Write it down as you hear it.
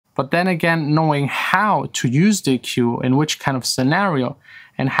But then again, knowing how to use the EQ in which kind of scenario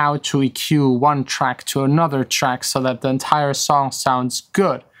and how to EQ one track to another track so that the entire song sounds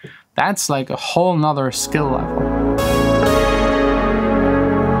good, that's like a whole nother skill level.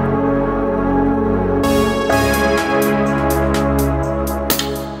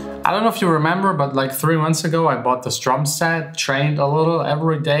 I don't know if you remember, but like 3 months ago, I bought this drum set, trained a little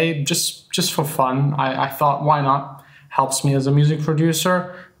every day, just for fun. I thought, why not? Helps me as a music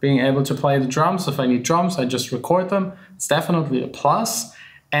producer, being able to play the drums. If I need drums, I just record them. It's definitely a plus.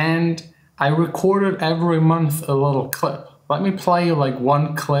 And I recorded every month a little clip. Let me play you like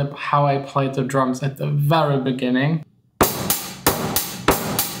one clip how I played the drums at the very beginning.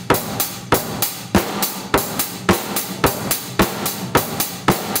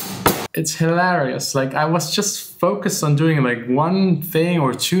 It's hilarious. Like, I was just focused on doing like one thing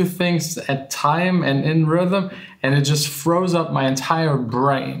or two things at time and in rhythm, and it just froze up my entire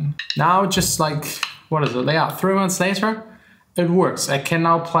brain. Now, just like, what is it? Yeah, 3 months later, it works. I can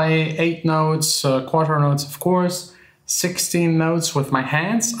now play 8 notes, quarter notes, of course, 16 notes with my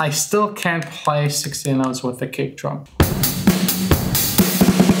hands. I still can't play 16 notes with the kick drum.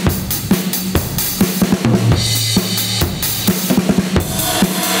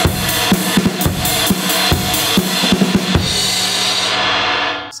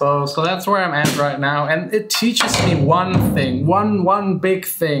 So that's where I'm at right now, and it teaches me one thing, one big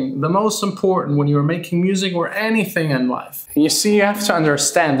thing, the most important when you're making music or anything in life. You see, you have to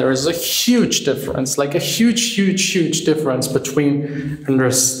understand there is a huge difference, like a huge difference between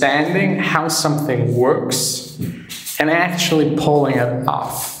understanding how something works and actually pulling it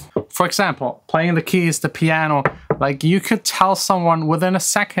off. For example, playing the keys, the piano, like you could tell someone within a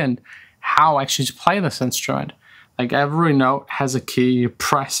second how actually to play this instrument. Like every note has a key, you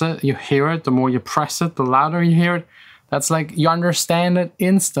press it, you hear it, the more you press it, the louder you hear it. That's like, you understand it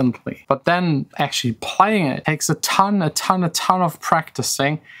instantly. But then actually playing it takes a ton of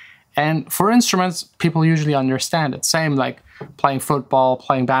practicing. And for instruments, people usually understand it. Same like playing football,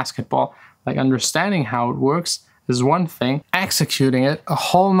 playing basketball, like understanding how it works is one thing, executing it a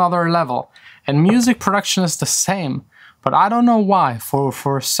whole nother level. And music production is the same, but I don't know why,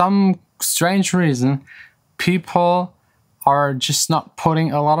 for some strange reason, people are just not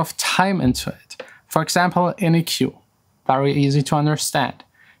putting a lot of time into it. For example, in EQ, very easy to understand.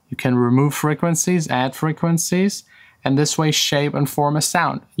 You can remove frequencies, add frequencies, and this way shape and form a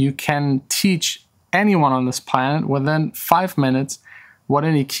sound. You can teach anyone on this planet within 5 minutes what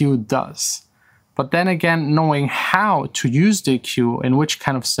an EQ does. But then again, knowing how to use the EQ in which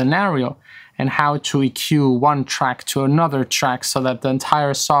kind of scenario and how to EQ one track to another track so that the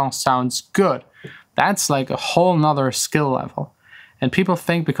entire song sounds good, that's like a whole nother skill level. And people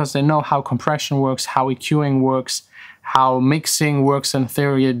think because they know how compression works, how EQing works, how mixing works in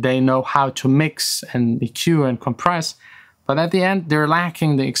theory, they know how to mix and EQ and compress. But at the end, they're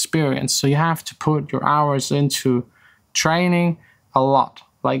lacking the experience. So you have to put your hours into training a lot.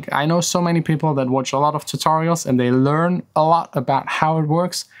 Like, I know so many people that watch a lot of tutorials and they learn a lot about how it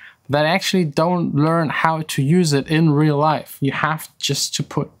works, that actually don't learn how to use it in real life. You have just to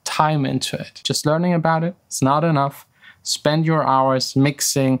put time into it. Just learning about it is not enough. Spend your hours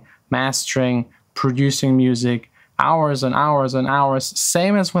mixing, mastering, producing music, hours and hours and hours.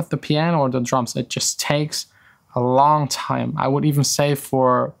 Same as with the piano or the drums. It just takes a long time. I would even say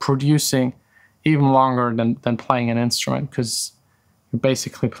for producing even longer than playing an instrument, because you're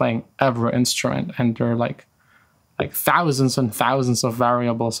basically playing every instrument and they're like thousands and thousands of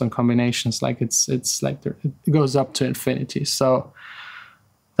variables and combinations. Like it's like it goes up to infinity. So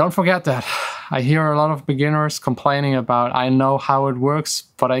don't forget that. I hear a lot of beginners complaining about, I know how it works,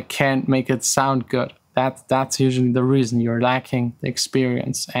 but I can't make it sound good. That's usually the reason. You're lacking the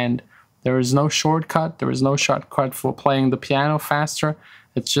experience, and there is no shortcut. There is no shortcut for playing the piano faster.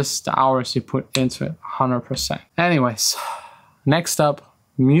 It's just the hours you put into it, 100%. Anyways, next up,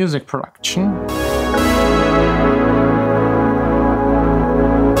 music production.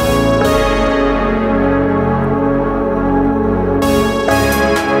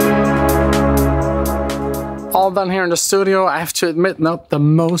 All done here in the studio. I have to admit, not the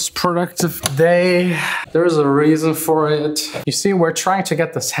most productive day. There's a reason for it. You see, we're trying to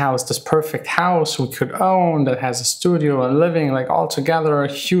get this house, this perfect house we could own that has a studio and living like all together,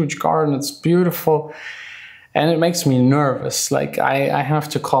 a huge garden. It's beautiful. And it makes me nervous. Like I have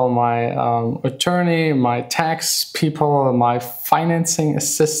to call my attorney, my tax people, my financing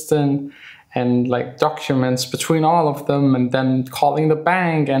assistant, and like documents between all of them, and then calling the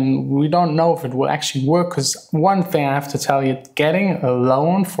bank, and we don't know if it will actually work. Because one thing I have to tell you, getting a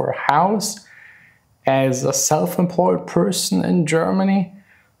loan for a house as a self-employed person in Germany,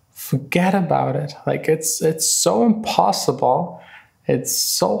 forget about it. Like it's so impossible. It's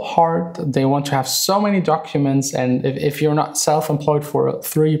so hard. They want to have so many documents, and if you're not self-employed for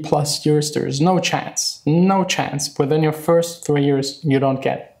 3+ years, there's no chance. No chance. Within your first 3 years, you don't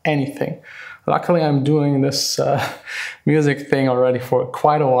get anything. Luckily, I'm doing this music thing already for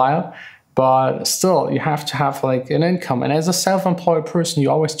quite a while, but still, you have to have like an income. And as a self-employed person, you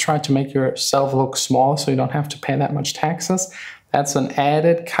always try to make yourself look small so you don't have to pay that much taxes. That's an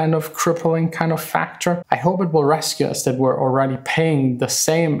added kind of crippling kind of factor. I hope it will rescue us that we're already paying the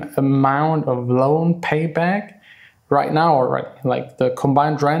same amount of loan payback right now already. Like the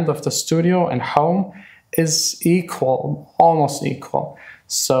combined rent of the studio and home is equal, almost equal.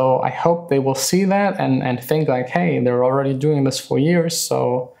 So I hope they will see that and think like, hey, they're already doing this for years,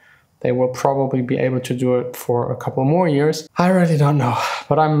 so they will probably be able to do it for a couple more years. I really don't know,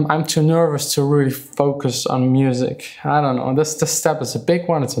 but I'm too nervous to really focus on music. I don't know, this step is a big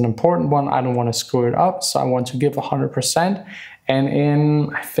one, it's an important one. I don't want to screw it up, so I want to give 100%. And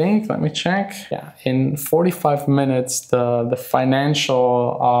in, I think, let me check, yeah, in 45 minutes, the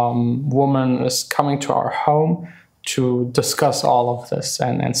financial woman is coming to our home to discuss all of this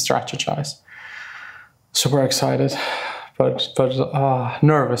and strategize. Super excited. But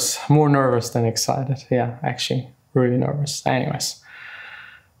nervous, more nervous than excited. Yeah, actually, really nervous. Anyways,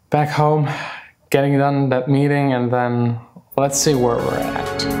 back home, getting done that meeting, and then let's see where we're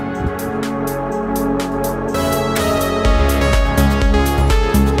at.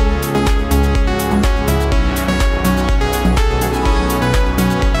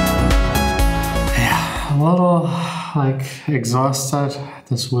 Yeah, a little like exhausted.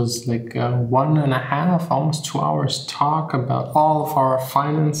 This was like a 1.5, almost 2 hours talk about all of our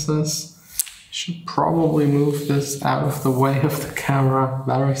finances. Should probably move this out of the way of the camera.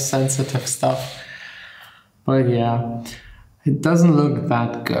 Very sensitive stuff. But yeah, it doesn't look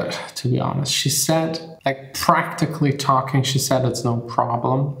that good, to be honest. She said, like practically talking, she said it's no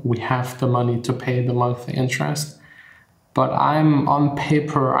problem. We have the money to pay the monthly interest. But I'm on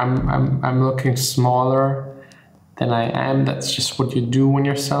paper, I'm looking smaller than I am. That's just what you do when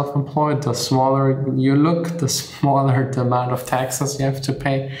you're self-employed. The smaller you look, the smaller the amount of taxes you have to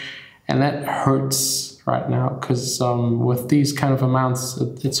pay. And that hurts right now because with these kind of amounts,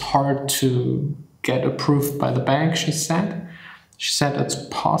 it's hard to get approved by the bank, she said. She said it's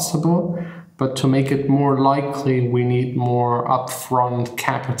possible, but to make it more likely, we need more upfront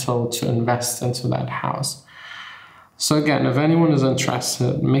capital to invest into that house. So again, if anyone is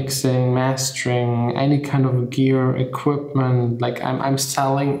interested, mixing, mastering, any kind of gear, equipment, like I'm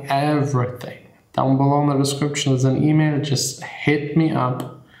selling everything. Down below in the description is an email, just hit me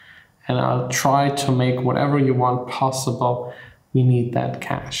up and I'll try to make whatever you want possible. We need that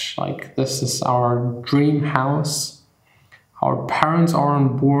cash. Like this is our dream house. Our parents are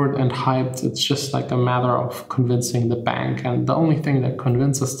on board and hyped. It's just like a matter of convincing the bank, and the only thing that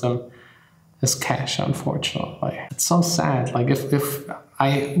convinces them is cash, unfortunately. It's so sad. Like if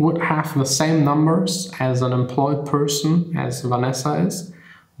I would have the same numbers as an employed person, as Vanessa is,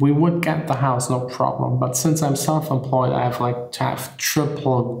 we would get the house, no problem. But since I'm self-employed, I have like to have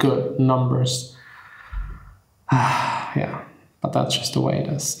triple good numbers. Yeah, but that's just the way it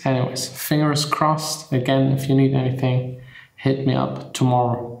is. Anyways, fingers crossed. Again, if you need anything, hit me up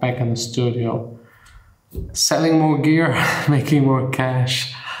tomorrow, back in the studio. Selling more gear, making more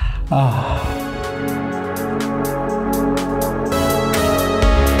cash. Ah.